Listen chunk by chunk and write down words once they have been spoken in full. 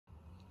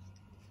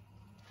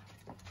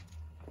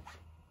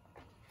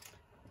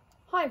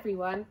Hi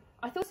everyone,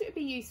 I thought it would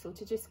be useful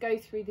to just go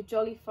through the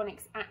Jolly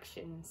Phonics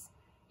actions.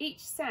 Each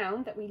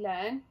sound that we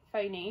learn,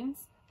 phonemes,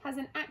 has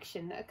an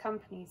action that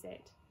accompanies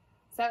it.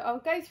 So I'll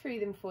go through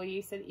them for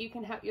you so that you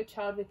can help your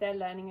child with their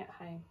learning at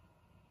home.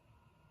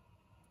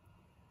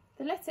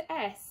 The letter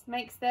S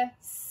makes the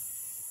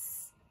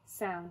S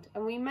sound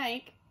and we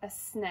make a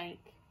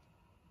snake.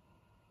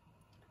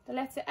 The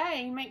letter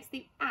A makes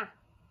the A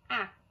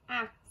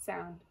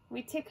sound.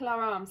 We tickle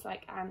our arms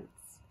like ants.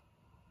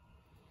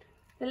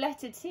 The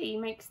letter T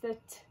makes the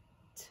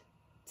T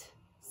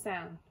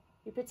sound.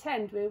 We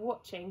pretend we're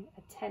watching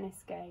a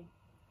tennis game.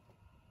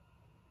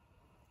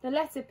 The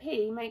letter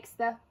P makes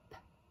the P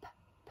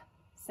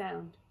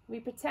sound. We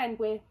pretend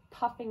we're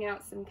puffing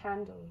out some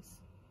candles.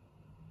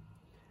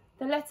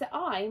 The letter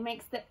I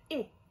makes the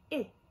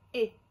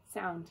I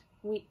sound.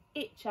 We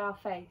itch our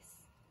face.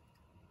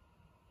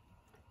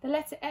 The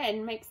letter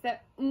N makes the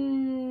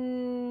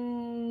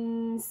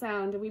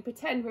sound and we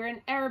pretend we're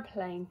an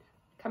aeroplane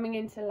coming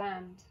into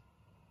land.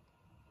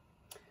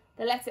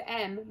 The letter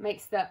M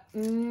makes the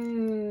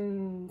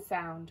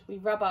sound. We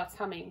rub our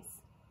tummies.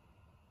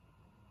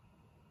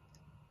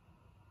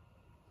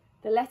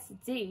 The letter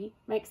D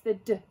makes the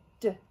D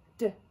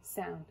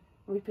sound.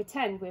 We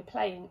pretend we're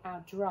playing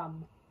our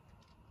drum.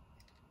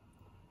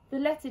 The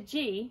letter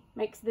G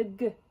makes the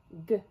G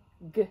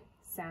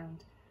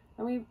sound.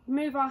 And we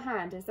move our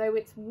hand as though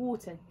it's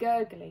water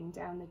gurgling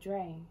down the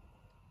drain.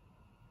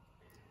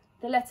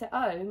 The letter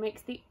O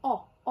makes the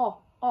O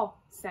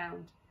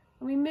sound.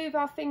 And we move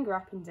our finger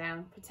up and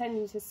down,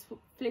 pretending to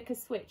flick a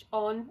switch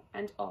on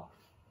and off.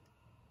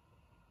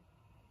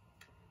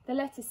 The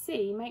letter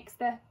C makes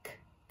the K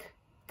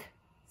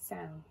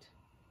sound.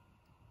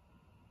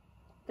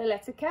 The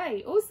letter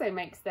K also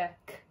makes the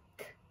K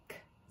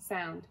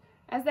sound.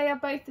 As they are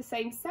both the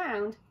same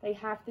sound, they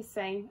have the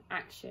same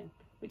action,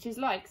 which is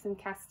like some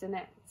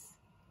castanets.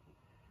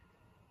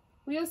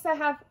 We also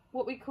have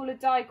what we call a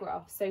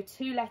digraph, so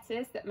two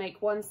letters that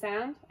make one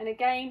sound, and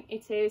again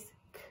it is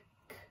K.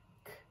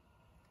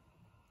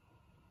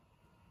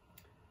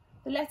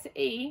 The letter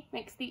E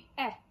makes the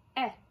E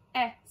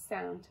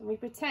sound, and we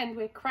pretend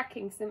we're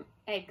cracking some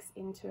eggs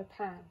into a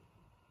pan.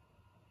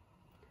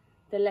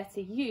 The letter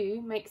U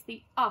makes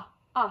the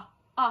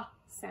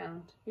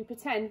sound. We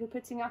pretend we're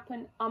putting up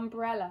an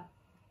umbrella.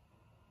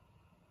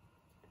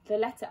 The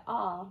letter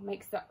R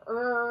makes the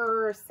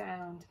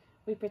sound.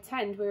 We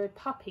pretend we're a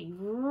puppy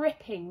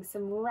ripping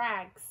some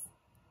rags.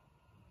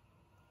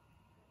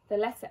 The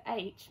letter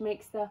H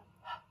makes the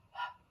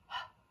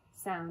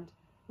sound.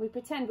 We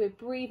pretend we're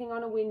breathing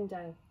on a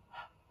window.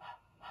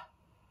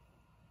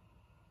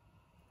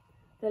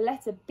 The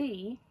letter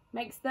B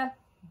makes the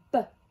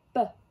B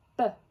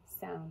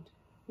sound.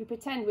 We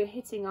pretend we're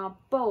hitting our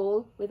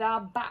ball with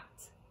our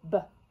bat. B.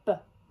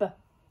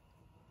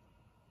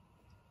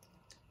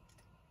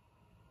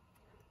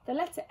 The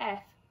letter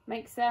F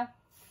makes a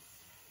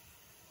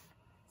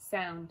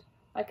sound,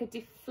 like a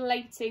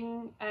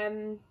deflating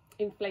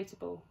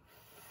inflatable.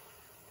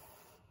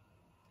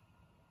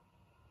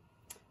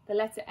 The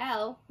letter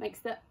L makes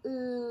the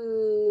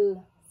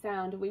L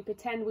sound, and we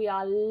pretend we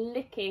are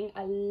licking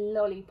a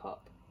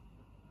lollipop.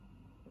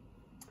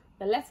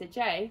 The letter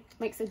J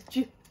makes a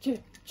J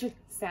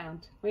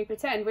sound. We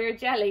pretend we're a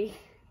jelly.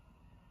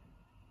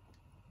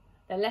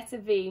 The letter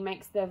V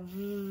makes the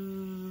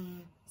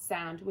V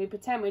sound. We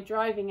pretend we're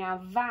driving our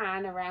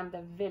van around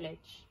the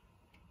village.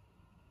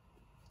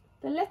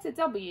 The letter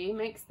W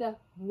makes the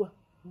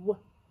W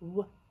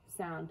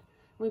sound.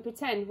 We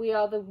pretend we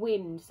are the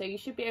wind, so you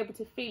should be able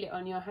to feel it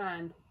on your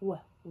hand. W.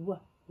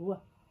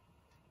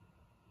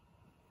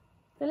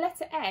 The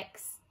letter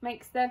X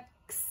makes the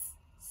X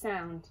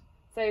sound.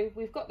 So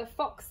we've got the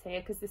fox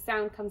here because the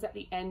sound comes at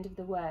the end of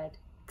the word.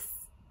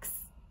 X,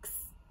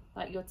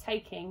 like you're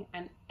taking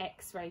an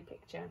X-ray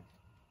picture.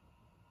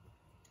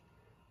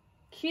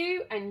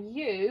 Q and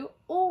U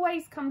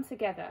always come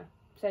together.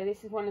 So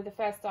this is one of the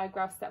first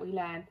digraphs that we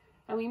learn.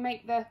 And we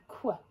make the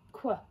qu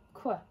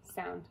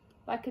sound,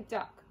 like a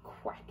duck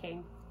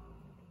quacking.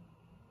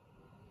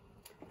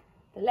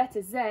 The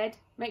letter Z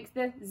makes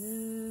the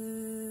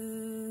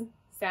Z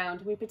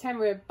sound. We pretend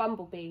we're a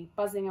bumblebee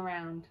buzzing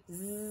around.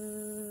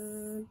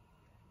 Z.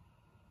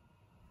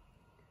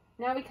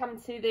 Now we come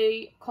to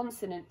the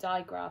consonant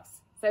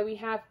digraphs. So we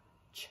have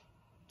ch,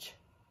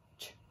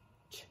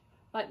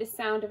 like the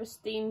sound of a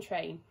steam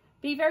train.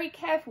 Be very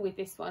careful with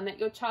this one, that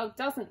your child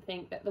doesn't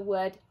think that the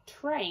word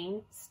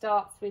train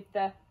starts with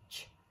the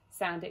ch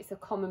sound. It's a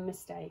common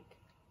mistake.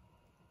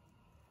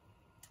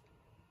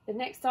 The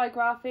next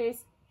digraph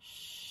is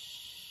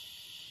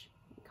sh.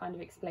 It kind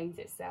of explains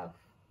itself.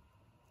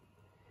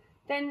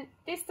 Then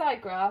this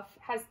digraph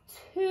has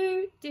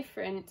two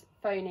different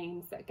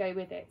phonemes that go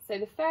with it. So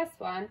the first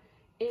one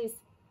is,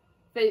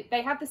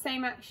 they have the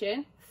same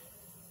action,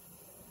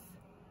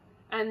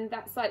 and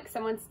that's like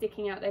someone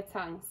sticking out their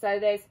tongue. So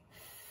there's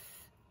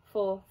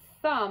for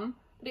thumb,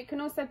 but it can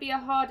also be a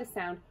harder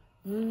sound,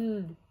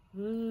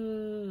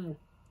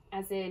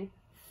 as in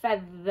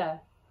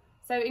feather.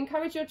 So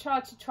encourage your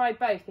child to try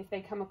both if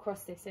they come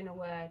across this in a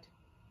word.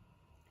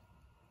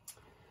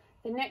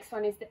 The next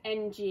one is the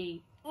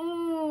NG.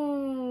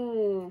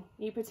 Mm.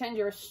 You pretend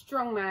you're a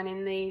strong man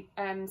in the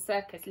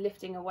circus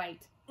lifting a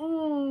weight.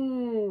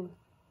 Mm.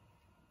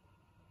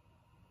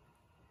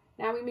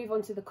 Now we move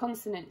on to the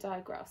consonant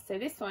digraphs. So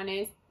this one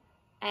is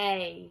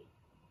A,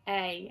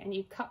 and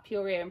you cup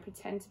your ear and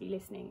pretend to be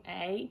listening.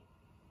 A.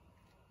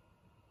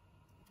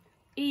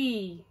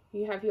 E.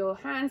 You have your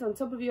hands on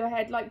top of your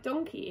head like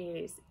donkey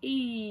ears.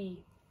 E.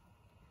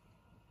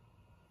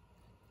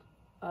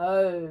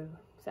 O.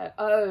 So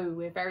O,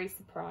 we're very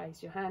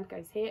surprised. Your hand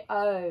goes here.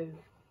 O.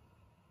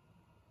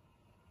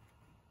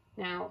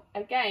 Now,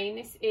 again,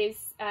 this is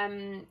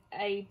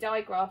a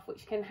digraph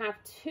which can have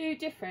two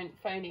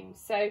different phonemes.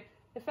 So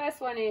the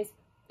first one is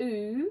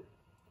oo,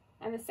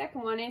 and the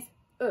second one is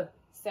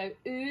So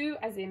oo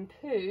as in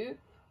poo,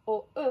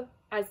 or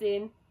as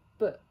in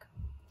book.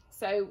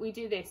 So we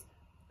do this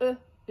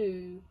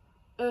oo,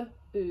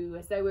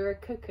 as though we're a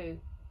cuckoo.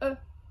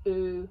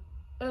 Oo.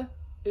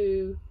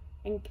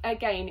 And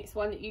again, it's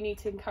one that you need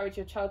to encourage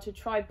your child to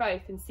try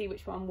both and see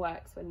which one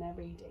works when they're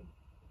reading.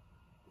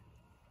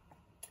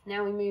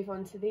 Now we move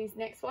on to these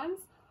next ones.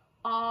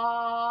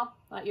 Ah,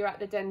 like you're at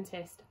the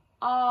dentist.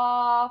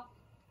 Ah.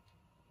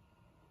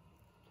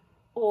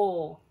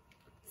 Or.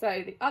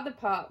 So the other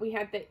part, we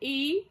had the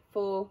E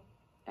for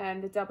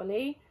the double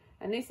E,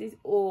 and this is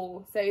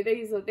or. So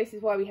this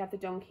is why we have the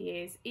donkey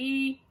ears.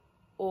 E,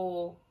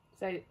 or.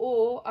 So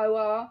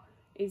or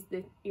is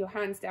your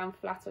hands down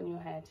flat on your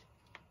head.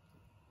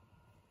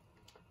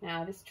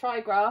 Now this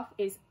trigraph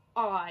is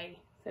I.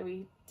 So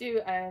we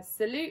do a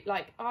salute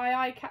like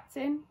aye,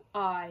 Captain,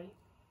 I.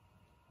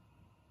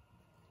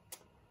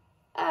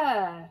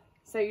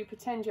 So you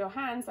pretend your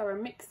hands are a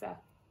mixer.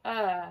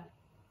 Ow.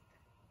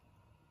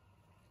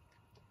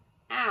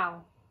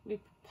 We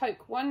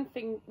poke one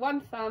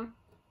thumb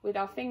with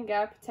our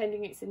finger,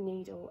 pretending it's a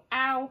needle.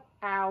 Ow,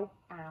 ow,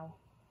 ow.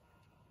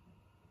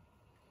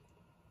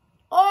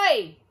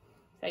 Oi!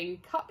 So you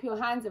cup your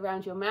hands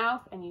around your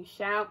mouth and you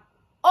shout,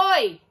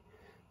 oi!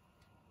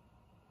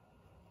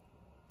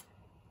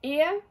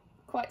 Ear,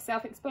 quite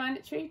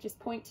self-explanatory, just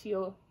point to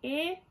your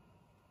ear.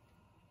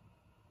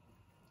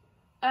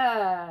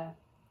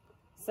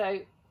 So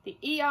the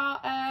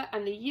ER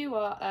and the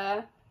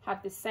UR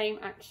have the same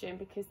action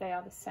because they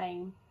are the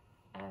same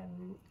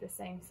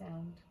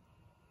sound.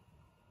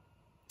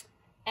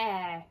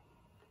 Air.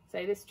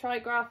 So this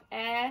trigraph,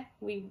 air,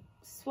 we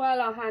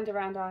swirl our hand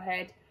around our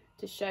head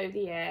to show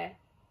the air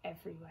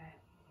everywhere.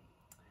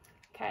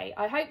 Okay,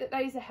 I hope that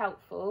those are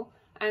helpful.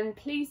 And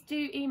please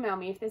do email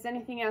me if there's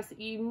anything else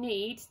that you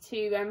need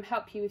to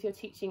help you with your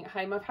teaching at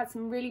home. I've had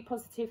some really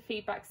positive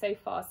feedback so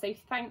far, so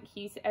thank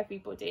you to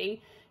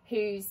everybody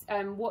who's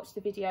watched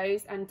the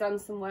videos and done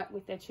some work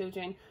with their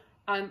children.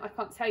 I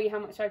can't tell you how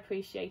much I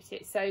appreciate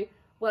it. So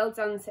well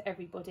done to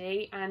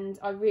everybody, and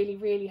I really,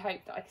 really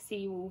hope that I see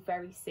you all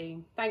very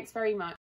soon. Thanks very much.